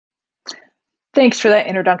Thanks for that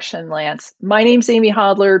introduction, Lance. My name's Amy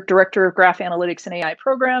Hodler, Director of Graph Analytics and AI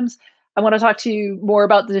Programs. I want to talk to you more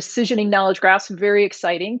about the decisioning knowledge graphs. Very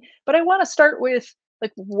exciting, but I want to start with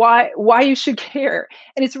why you should care.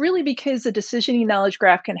 And it's really because the decisioning knowledge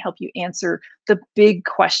graph can help you answer the big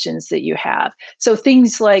questions that you have. So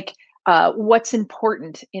things like what's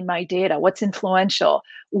important in my data, what's influential,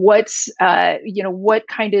 what's what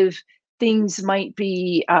kind of things might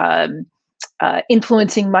be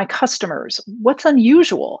influencing my customers, what's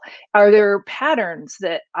unusual, are there patterns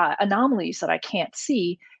that anomalies that I can't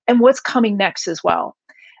see, and what's coming next as well.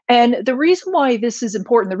 And the reason why this is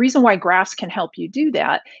important, the reason why graphs can help you do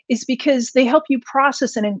that, is because they help you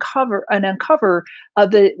process and uncover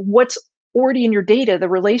what's already in your data, the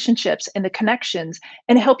relationships and the connections,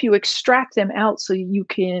 and help you extract them out so you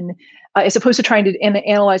can, as opposed to trying to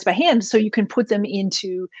analyze by hand, so you can put them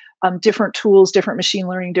into different tools, different machine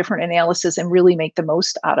learning, different analysis, and really make the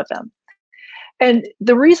most out of them. And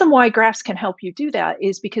the reason why graphs can help you do that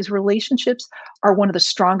is because relationships are one of the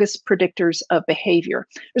strongest predictors of behavior.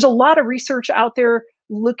 There's a lot of research out there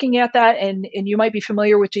looking at that, and you might be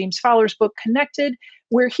familiar with James Fowler's book, Connected,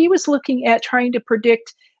 where he was looking at trying to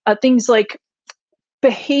predict things like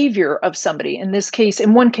behavior of somebody. In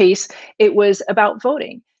one case, it was about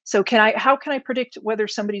voting. So how can I predict whether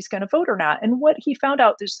somebody's going to vote or not? And what he found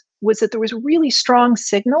out was that there was a really strong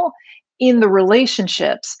signal in the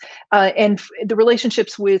relationships and the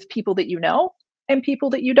relationships with people that you know and people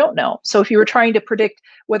that you don't know. So if you were trying to predict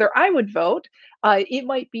whether I would vote, it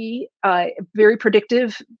might be very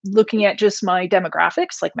predictive looking at just my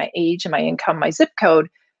demographics, like my age and my income, my zip code.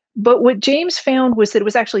 But what James found was that it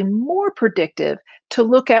was actually more predictive to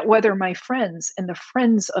look at whether my friends and the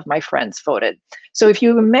friends of my friends voted. So if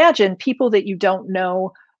you imagine people that you don't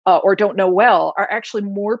know or don't know well are actually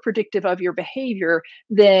more predictive of your behavior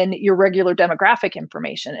than your regular demographic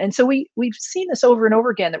information. And so we've seen this over and over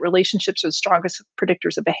again, that relationships are the strongest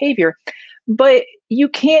predictors of behavior, but you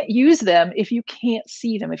can't use them if you can't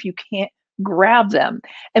see them, if you can't grab them.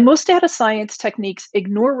 And most data science techniques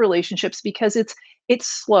ignore relationships because it's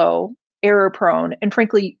slow, error prone, and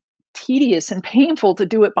frankly, tedious and painful to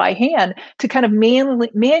do it by hand, to kind of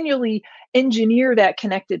manually engineer that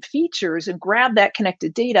connected features and grab that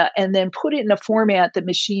connected data and then put it in a format that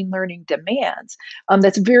machine learning demands.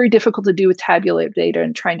 That's very difficult to do with tabular data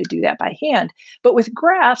and trying to do that by hand. But with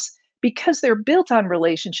graphs, because they're built on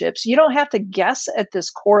relationships, you don't have to guess at this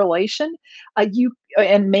correlation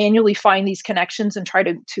and manually find these connections and try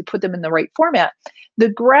to put them in the right format. The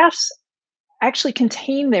graphs actually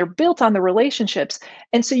they're built on the relationships.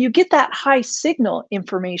 And so you get that high signal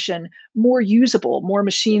information more usable, more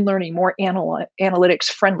machine learning, more analytics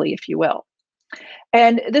friendly, if you will.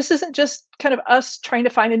 And this isn't just kind of us trying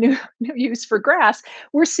to find a new use for graphs.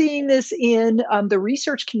 We're seeing this in the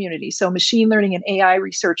research community. So machine learning and AI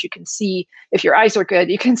research, you can see, if your eyes are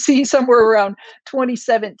good, you can see somewhere around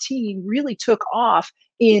 2017 really took off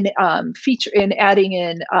in adding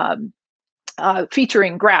in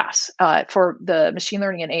featuring graphs for the machine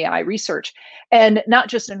learning and AI research. And not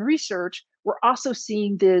just in research, we're also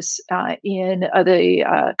seeing this in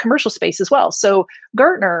the commercial space as well. So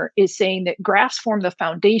Gartner is saying that graphs form the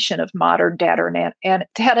foundation of modern data and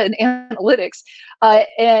analytics,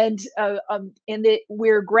 and that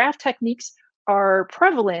where graph techniques are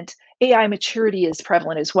prevalent, AI maturity is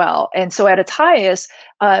prevalent as well. And so at its highest,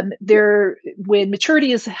 when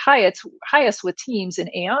maturity is highest with teams in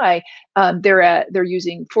AI, they're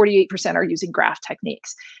using 48% are using graph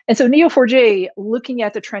techniques. And so Neo4j, looking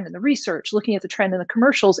at the trend in the research, looking at the trend in the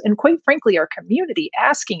commercials, and quite frankly, our community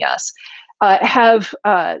asking us, have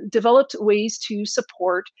developed ways to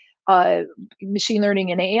support machine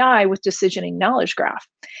learning and AI with decisioning knowledge graph.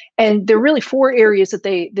 And there are really four areas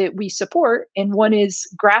that we support. And one is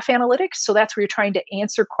graph analytics. So that's where you're trying to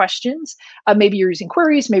answer questions. Maybe you're using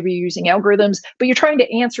queries, maybe you're using algorithms, but you're trying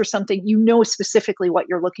to answer something, you know specifically what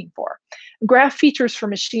you're looking for. Graph features for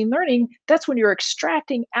machine learning, that's when you're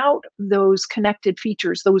extracting out those connected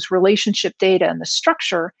features, those relationship data and the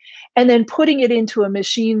structure, and then putting it into a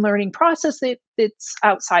machine learning process that's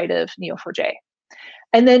outside of Neo4j.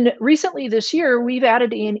 And then recently this year, we've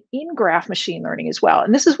added in-graph machine learning as well.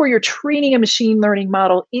 And this is where you're training a machine learning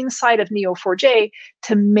model inside of Neo4j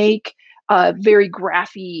to make very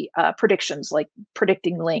graphy predictions, like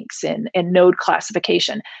predicting links and node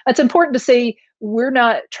classification. That's important to say. We're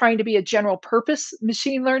not trying to be a general purpose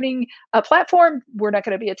machine learning platform. We're not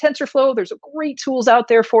going to be a TensorFlow. There's great tools out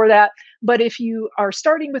there for that. But if you are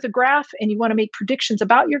starting with a graph and you want to make predictions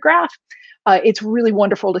about your graph, it's really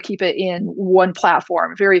wonderful to keep it in one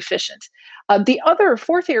platform, very efficient. The other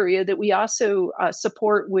fourth area that we also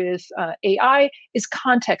support with AI is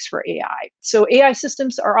context for AI. So AI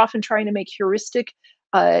systems are often trying to make heuristic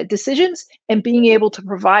decisions, and being able to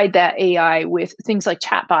provide that AI with things like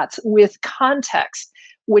chatbots with context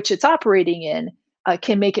which it's operating in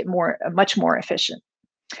can make it much more efficient.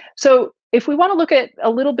 So if we want to look at a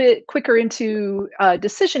little bit quicker into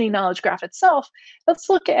decisioning knowledge graph itself, let's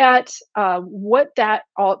look at what that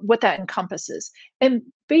encompasses. And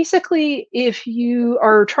basically, if you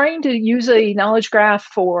are trying to use a knowledge graph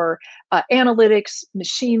for analytics,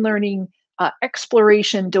 machine learning,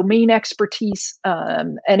 exploration, domain expertise,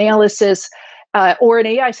 analysis, or an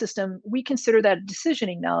AI system, we consider that a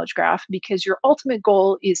decisioning knowledge graph because your ultimate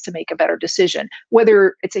goal is to make a better decision,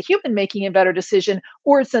 whether it's a human making a better decision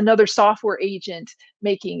or it's another software agent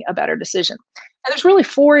making a better decision. And there's really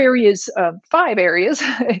five areas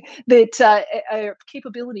that are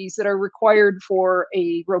capabilities that are required for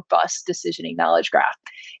a robust decisioning knowledge graph.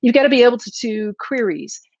 You've got to be able to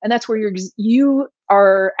queries, and that's where you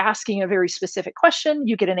are asking a very specific question.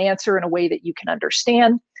 You get an answer in a way that you can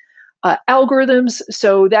understand. Algorithms,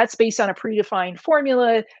 so that's based on a predefined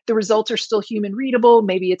formula. The results are still human readable.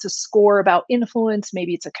 Maybe it's a score about influence,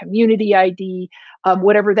 maybe it's a community ID,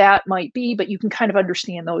 whatever that might be, but you can kind of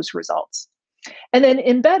understand those results. And then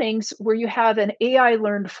embeddings, where you have an AI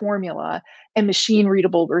learned formula and machine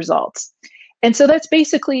readable results. And so that's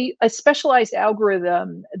basically a specialized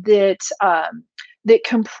algorithm that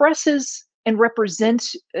compresses and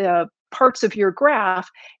represents parts of your graph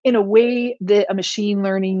in a way that a machine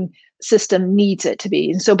learning system needs it to be.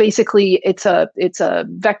 And so basically it's a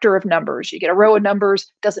vector of numbers. You get a row of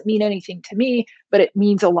numbers, doesn't mean anything to me, but it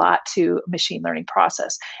means a lot to a machine learning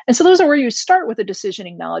process. And so those are where you start with a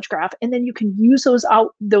decisioning knowledge graph, and then you can use those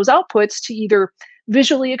outputs to either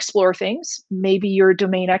visually explore things. Maybe you're a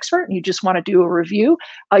domain expert and you just want to do a review.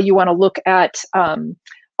 You want to look at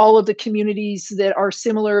all of the communities that are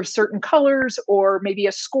similar of certain colors, or maybe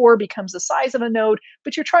a score becomes the size of a node,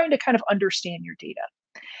 but you're trying to kind of understand your data.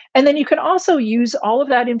 And then you can also use all of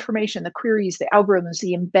that information, the queries, the algorithms,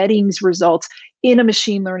 the embeddings results in a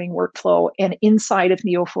machine learning workflow, and inside of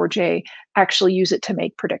Neo4j, actually use it to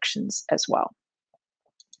make predictions as well.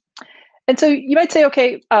 And so you might say,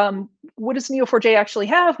 okay, what does Neo4j actually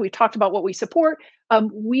have? We've talked about what we support.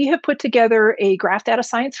 We have put together a graph data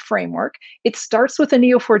science framework. It starts with a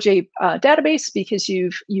Neo4j database because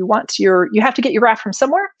you have to get your graph from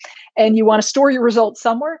somewhere, and you want to store your results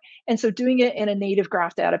somewhere. And so doing it in a native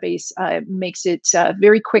graph database makes it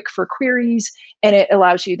very quick for queries, and it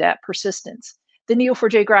allows you that persistence. The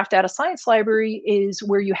Neo4j Graph Data Science Library is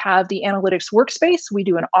where you have the analytics workspace. We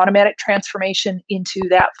do an automatic transformation into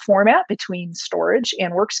that format between storage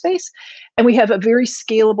and workspace. And we have a very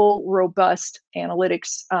scalable, robust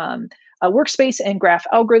analytics workspace and graph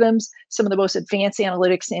algorithms. Some of the most advanced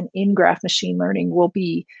analytics and in-graph machine learning will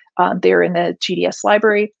be there in the GDS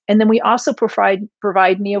library. And then we also provide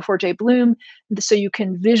Neo4j Bloom, so you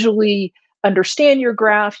can visually understand your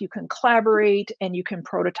graph, you can collaborate, and you can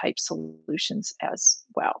prototype solutions as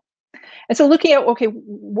well. And so looking at, okay,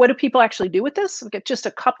 what do people actually do with this? We'll get just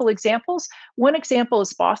a couple examples. One example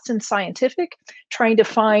is Boston Scientific, trying to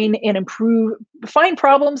find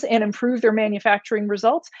problems and improve their manufacturing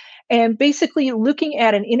results. And basically looking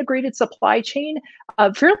at an integrated supply chain,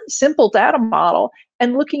 a fairly simple data model,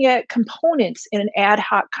 and looking at components in an ad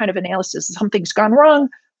hoc kind of analysis. Something's gone wrong.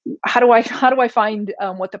 How do I find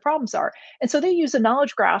what the problems are? And so they use a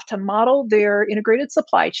knowledge graph to model their integrated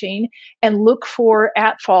supply chain and look for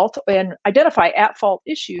at-fault and identify at-fault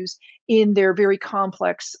issues in their very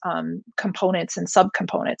complex components and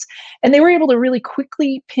subcomponents. And they were able to really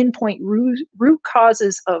quickly pinpoint root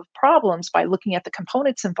causes of problems by looking at the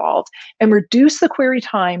components involved and reduce the query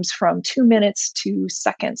times from 2 minutes to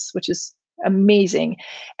seconds, which is amazing.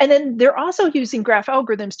 And then they're also using graph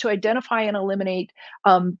algorithms to identify and eliminate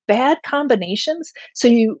bad combinations.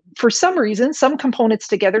 So for some reason, some components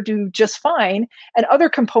together do just fine, and other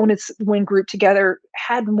components, when grouped together,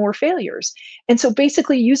 had more failures. And so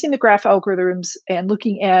basically using the graph algorithms and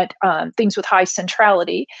looking at things with high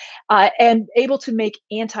centrality and able to make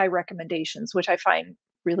anti-recommendations, which I find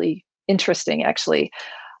really interesting, actually.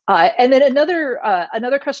 And then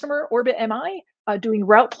another customer, OrbitMI, doing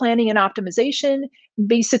route planning and optimization,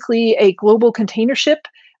 basically a global container ship,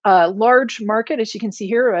 large market, as you can see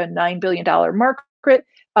here, a $9 billion market,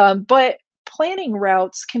 but planning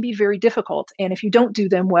routes can be very difficult. And if you don't do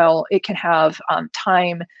them well, it can have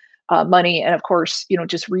time money, and of course,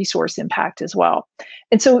 just resource impact as well.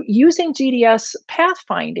 And so using GDS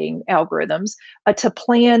pathfinding algorithms to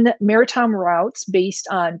plan maritime routes based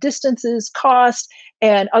on distances, cost,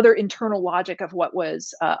 and other internal logic of what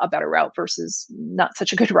was a better route versus not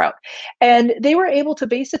such a good route. And they were able to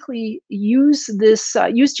basically use use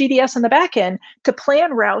GDS on the back end to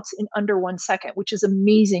plan routes in under 1 second, which is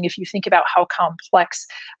amazing if you think about how complex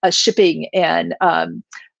shipping and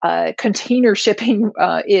container shipping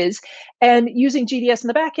is. And using GDS in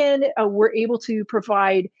the back end, we're able to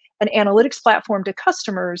provide an analytics platform to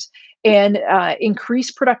customers and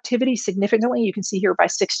increase productivity significantly. You can see here by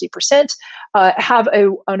 60%, have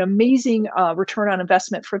an amazing return on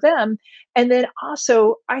investment for them. And then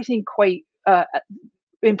also, I think quite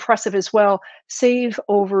impressive as well, save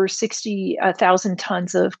over 60,000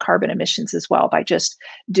 tons of carbon emissions as well by just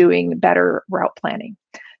doing better route planning.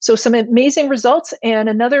 So some amazing results. And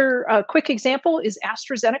another quick example is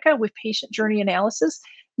AstraZeneca with patient journey analysis.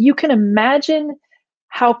 You can imagine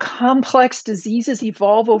how complex diseases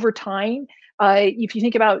evolve over time. If you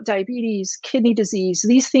think about diabetes, kidney disease,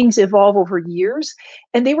 these things evolve over years.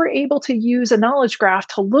 And they were able to use a knowledge graph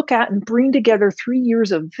to look at and bring together 3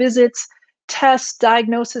 years of visits, tests,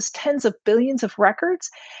 diagnosis, tens of billions of records,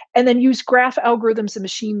 and then use graph algorithms and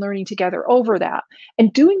machine learning together over that.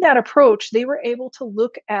 And doing that approach, they were able to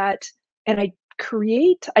look at and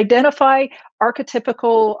identify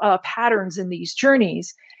archetypical patterns in these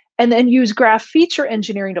journeys, and then use graph feature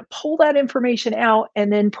engineering to pull that information out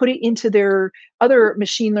and then put it into their other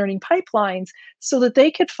machine learning pipelines so that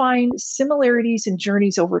they could find similarities in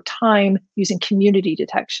journeys over time using community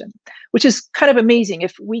detection, which is kind of amazing.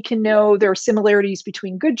 If we can know there are similarities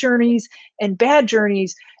between good journeys and bad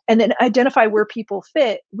journeys, and then identify where people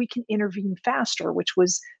fit, we can intervene faster, which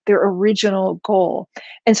was their original goal.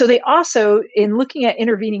 And so they also, in looking at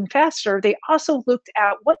intervening faster, they also looked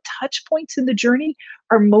at what touch points in the journey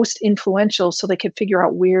are most influential so they could figure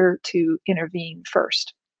out where to intervene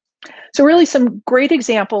first. So really some great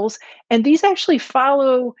examples, and these actually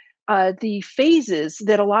follow the phases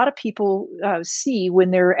that a lot of people see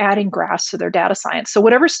when they're adding graphs to their data science. So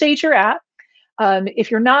whatever stage you're at, if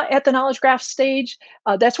you're not at the knowledge graph stage,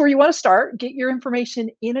 that's where you want to start. Get your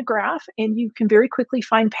information in a graph, and you can very quickly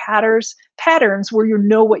find patterns where you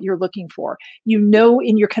know what you're looking for. You know,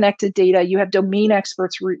 in your connected data, you have domain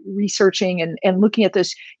experts researching and looking at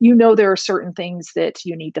this. You know there are certain things that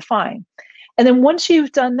you need to find. And then once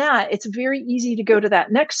you've done that, it's very easy to go to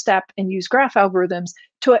that next step and use graph algorithms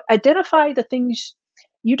to identify the things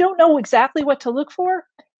you don't know exactly what to look for,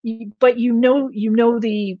 but you know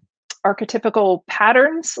the archetypical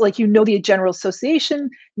patterns, like you know the general association,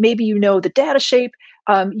 maybe you know the data shape,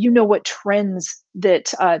 you know what trends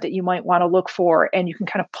that you might want to look for, and you can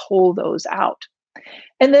kind of pull those out.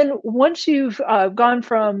 And then once you've gone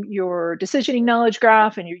from your decisioning knowledge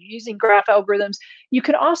graph and you're using graph algorithms, you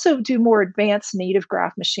can also do more advanced native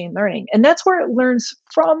graph machine learning. And that's where it learns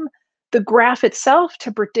from the graph itself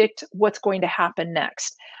to predict what's going to happen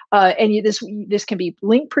next. This can be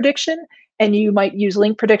link prediction, and you might use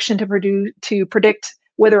link prediction to predict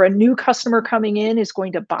whether a new customer coming in is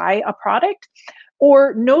going to buy a product,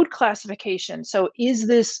 or node classification. So is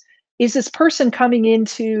this person coming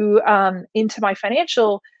into my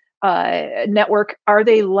financial network, are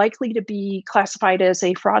they likely to be classified as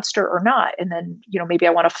a fraudster or not? And then, maybe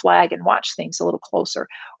I want to flag and watch things a little closer.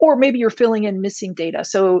 Or maybe you're filling in missing data.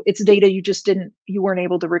 So it's data you weren't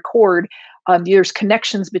able to record. There's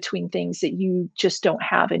connections between things that you just don't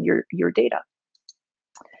have in your data.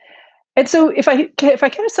 And so if I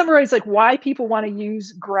kind of summarize like why people want to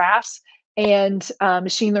use graphs and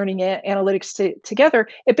machine learning analytics together,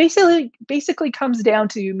 it basically comes down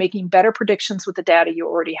to making better predictions with the data you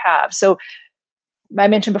already have. So I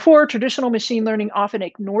mentioned before, traditional machine learning often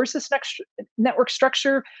ignores this network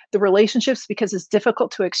structure, the relationships, because it's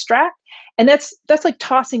difficult to extract. And that's like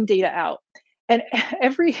tossing data out. And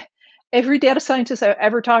every data scientist I've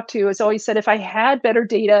ever talked to has always said, if I had better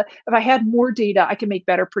data, if I had more data, I can make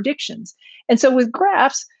better predictions. And so with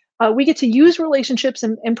graphs, we get to use relationships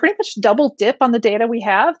and pretty much double dip on the data we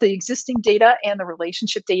have, the existing data and the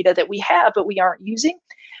relationship data that we have, but we aren't using,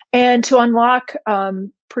 and to unlock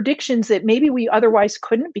predictions that maybe we otherwise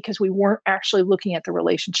couldn't because we weren't actually looking at the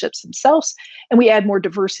relationships themselves. And we add more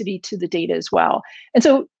diversity to the data as well. And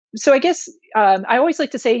so I guess I always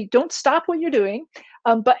like to say, don't stop what you're doing,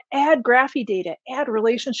 but add graphy data, add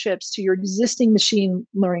relationships to your existing machine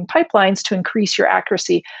learning pipelines to increase your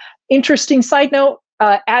accuracy. Interesting side note,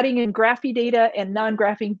 adding in graphy data and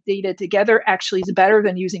non-graphy data together actually is better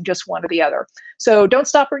than using just one or the other. So don't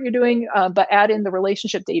stop what you're doing, but add in the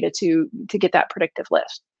relationship data to get that predictive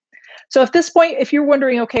lift. So at this point, if you're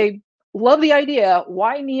wondering, okay, love the idea,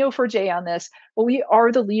 why Neo4j on this? Well, we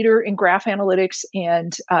are the leader in graph analytics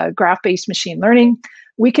and graph-based machine learning.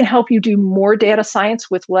 We can help you do more data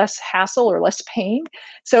science with less hassle or less pain.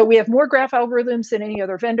 So we have more graph algorithms than any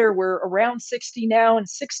other vendor. We're around 60 now in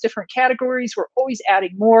 6 different categories. We're always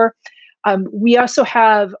adding more. We also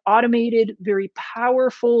have automated, very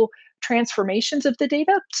powerful transformations of the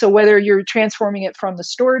data. So whether you're transforming it from the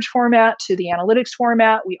storage format to the analytics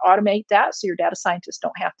format, we automate that so your data scientists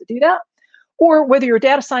don't have to do that. Or whether you're a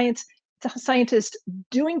data scientist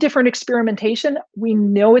doing different experimentation, we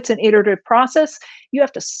know it's an iterative process. You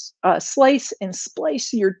have to slice and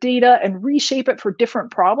splice your data and reshape it for different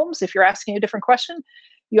problems. If you're asking a different question,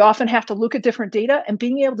 you often have to look at different data, and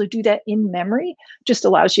being able to do that in memory just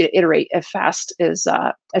allows you to iterate as fast as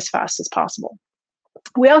possible.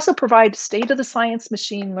 We also provide state-of-the-science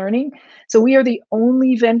machine learning. So we are the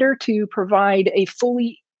only vendor to provide a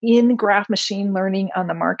fully in-graph machine learning on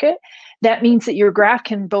the market. That means that your graph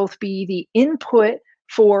can both be the input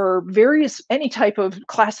for any type of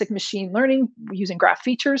classic machine learning using graph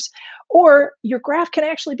features, or your graph can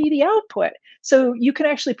actually be the output. So you can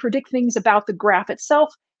actually predict things about the graph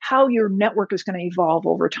itself, how your network is going to evolve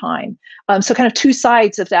over time. So kind of two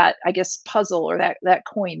sides of that, I guess, puzzle or that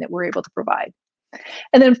coin that we're able to provide.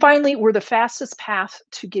 And then finally, we're the fastest path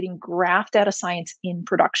to getting graph data science in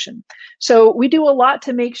production. So we do a lot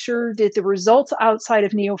to make sure that the results outside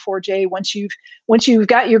of Neo4j, once you've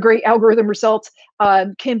got your great algorithm results,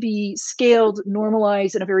 can be scaled,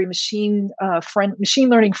 normalized in a very machine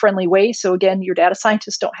learning friendly way. So again, your data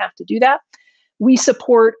scientists don't have to do that. We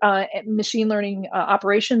support machine learning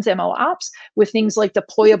operations, MLOps, with things like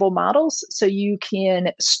deployable models. So you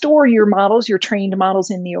can store your models, your trained models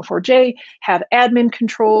in Neo4j, have admin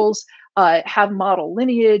controls, have model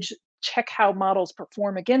lineage, check how models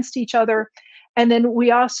perform against each other. And then we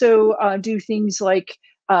also do things like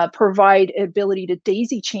provide ability to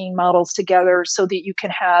daisy chain models together so that you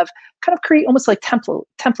can create almost like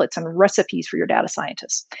templates and recipes for your data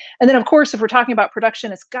scientists. And then, of course, if we're talking about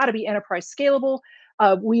production, it's got to be enterprise scalable.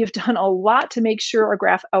 We have done a lot to make sure our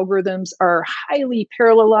graph algorithms are highly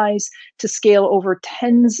parallelized to scale over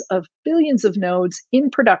tens of billions of nodes in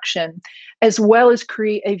production, as well as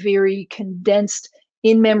create a very condensed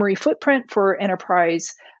in-memory footprint for enterprise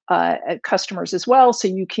customers as well. So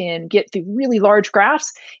you can get the really large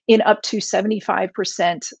graphs in up to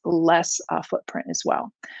 75% less footprint as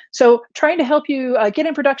well. So trying to help you get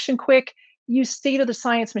in production quick, use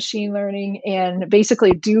state-of-the-science machine learning, and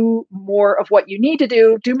basically do more of what you need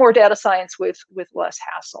to do more data science with less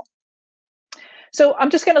hassle. So I'm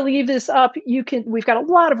just going to leave this up. We've got a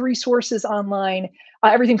lot of resources online,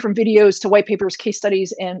 everything from videos to white papers, case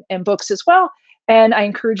studies, and books as well. And I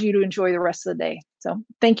encourage you to enjoy the rest of the day. So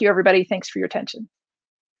thank you, everybody. Thanks for your attention.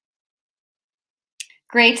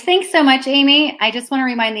 Great. Thanks so much, Amy. I just want to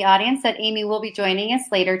remind the audience that Amy will be joining us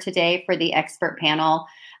later today for the expert panel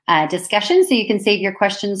discussion. So you can save your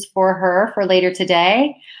questions for her for later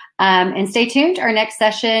today. And stay tuned. Our next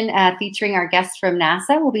session featuring our guests from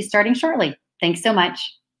NASA will be starting shortly. Thanks so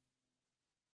much.